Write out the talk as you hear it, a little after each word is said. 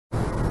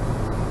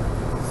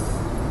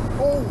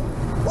Oh!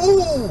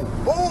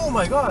 Oh! Oh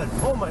my god!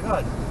 Oh my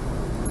god!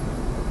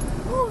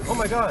 Oh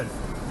my god!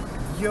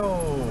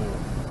 Yo!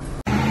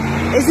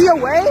 Is he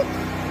awake?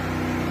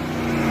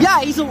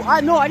 Yeah, he's no,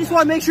 I just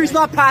want to make sure he's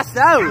not passed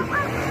out.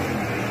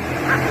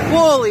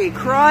 Holy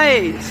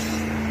Christ!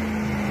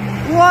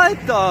 What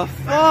the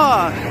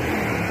fuck?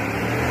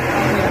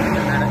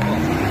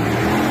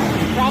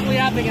 Probably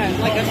having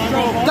like a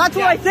stroke. That's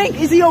what I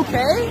think. Is he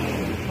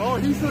okay? Oh,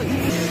 he's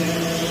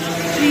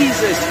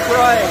Jesus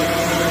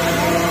Christ!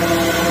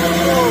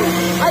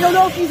 Oh, I don't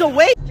know if he's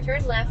awake.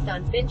 Turn left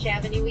on Finch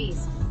Avenue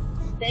East.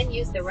 Then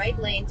use the right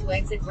lane to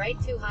exit right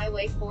to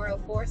Highway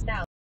 404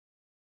 South.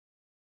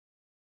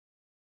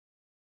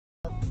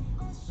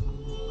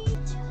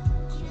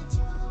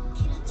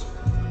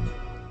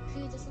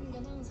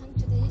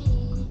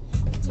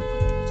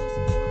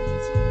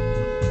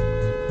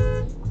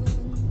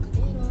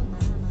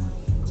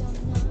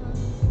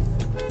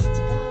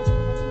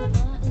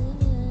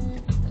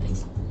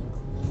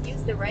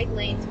 Use the right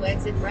lane to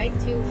exit right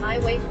to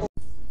Highway 4.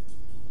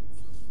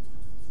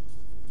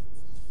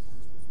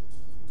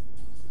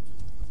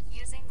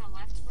 Using the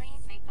left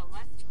lane, make a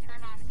left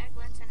turn on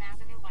Eglinton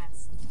Avenue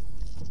West.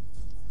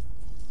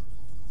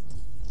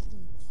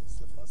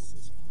 The bus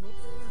is over.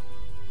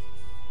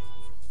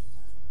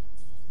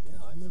 Yeah,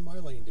 I'm in my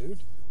lane,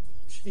 dude.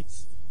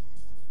 Jeez.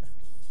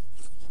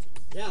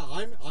 Yeah,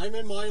 I'm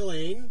in my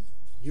lane.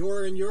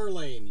 You're in your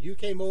lane. You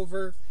came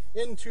over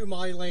into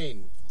my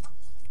lane.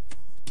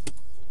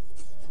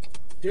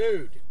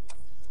 Dude.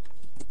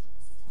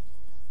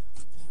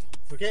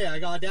 Okay, I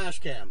got a dash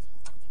cam.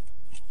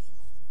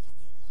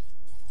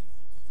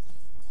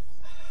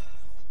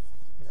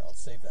 Here, I'll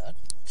save that.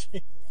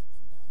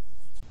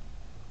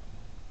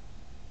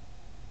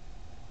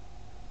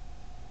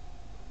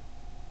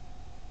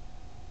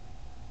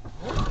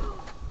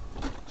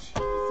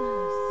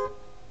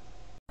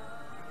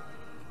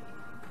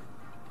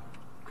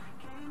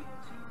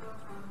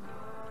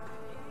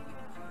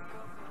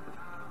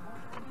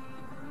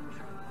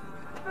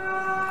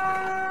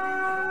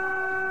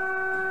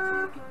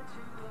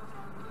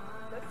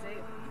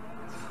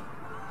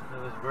 That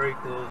was very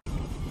close.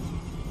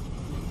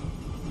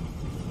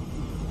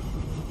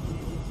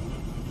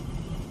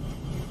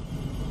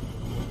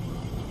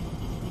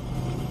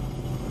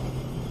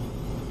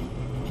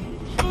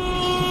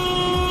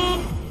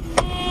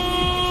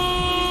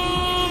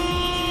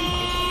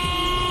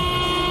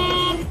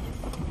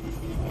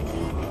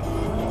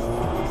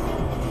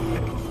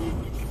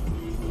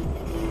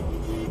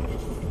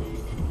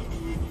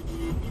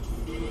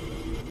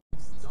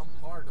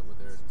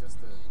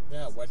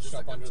 Yeah, wedged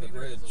up under the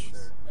bridge.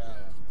 Yeah.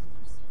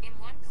 In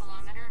 1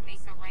 kilometer, make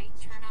a right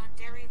turn on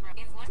Derry Road.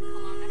 In 1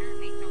 kilometer,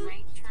 make a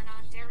right turn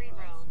on Derry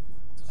Road.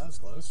 That was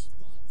close.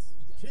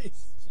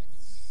 Jeez.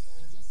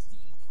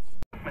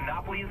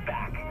 Monopoly is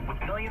back with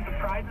millions of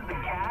prizes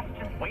and cash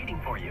just waiting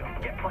for you.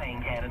 Get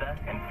playing, Canada,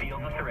 and feel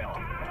the thrill.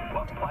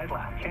 While supplies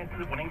last, chances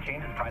of winning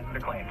change as prizes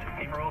are claimed.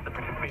 See rules at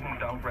participating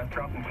McDonald's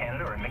restaurants in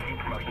Canada or at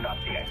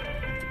mickeypromotion.ca.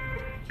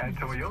 At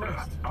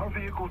Toyota, our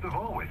vehicles have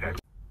always had.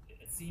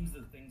 It seems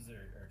that things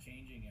are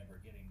changing and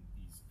we're getting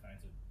these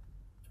kinds of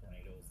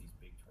tornadoes, these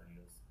big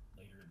tornadoes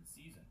later in the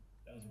season.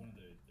 That was one of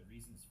the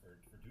reasons for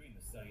doing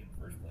the study in the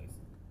first place.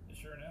 And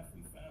sure enough,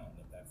 we found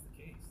that that's the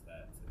case,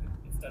 that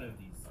instead of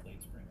these late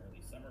spring,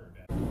 early summer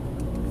events,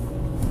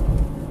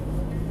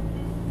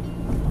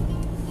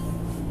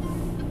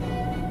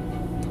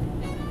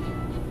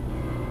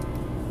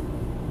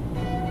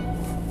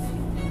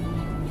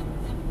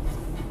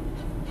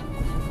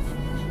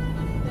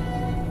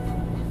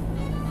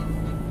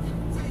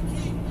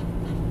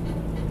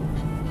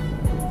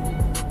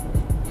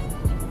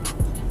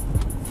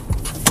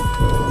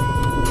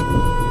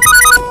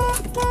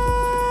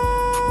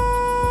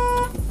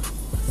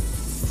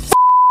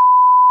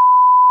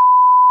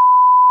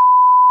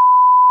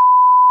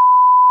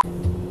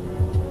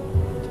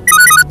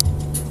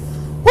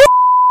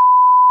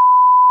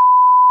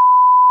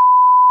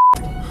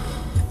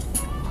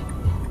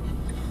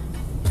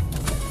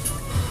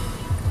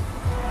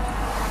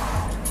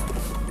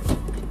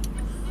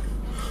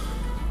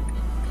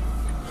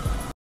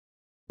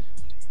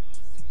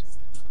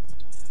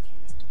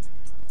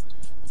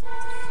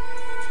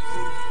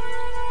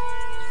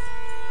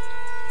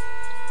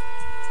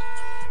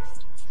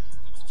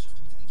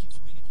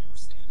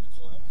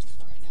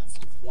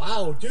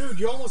 Wow, dude,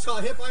 you almost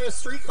got hit by a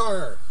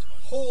streetcar.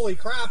 Holy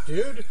crap,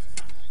 dude.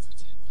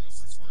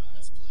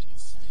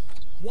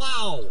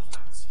 Wow.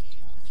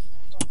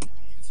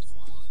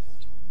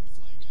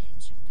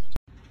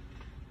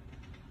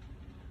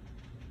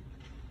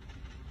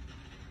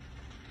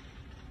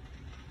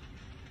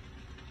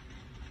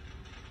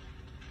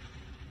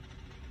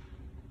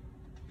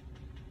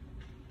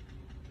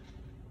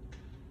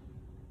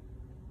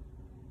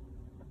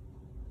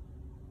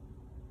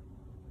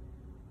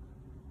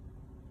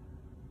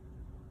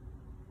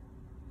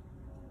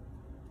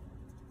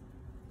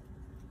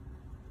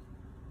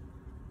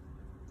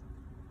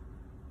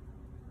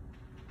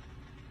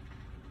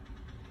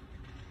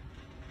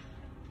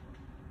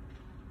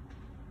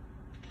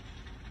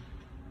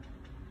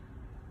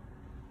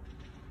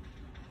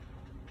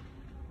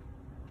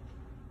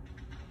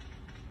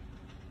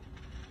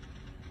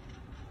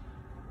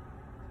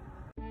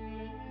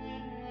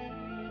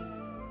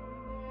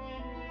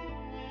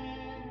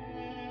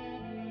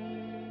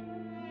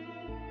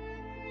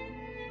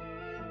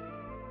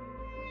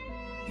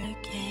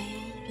 okay?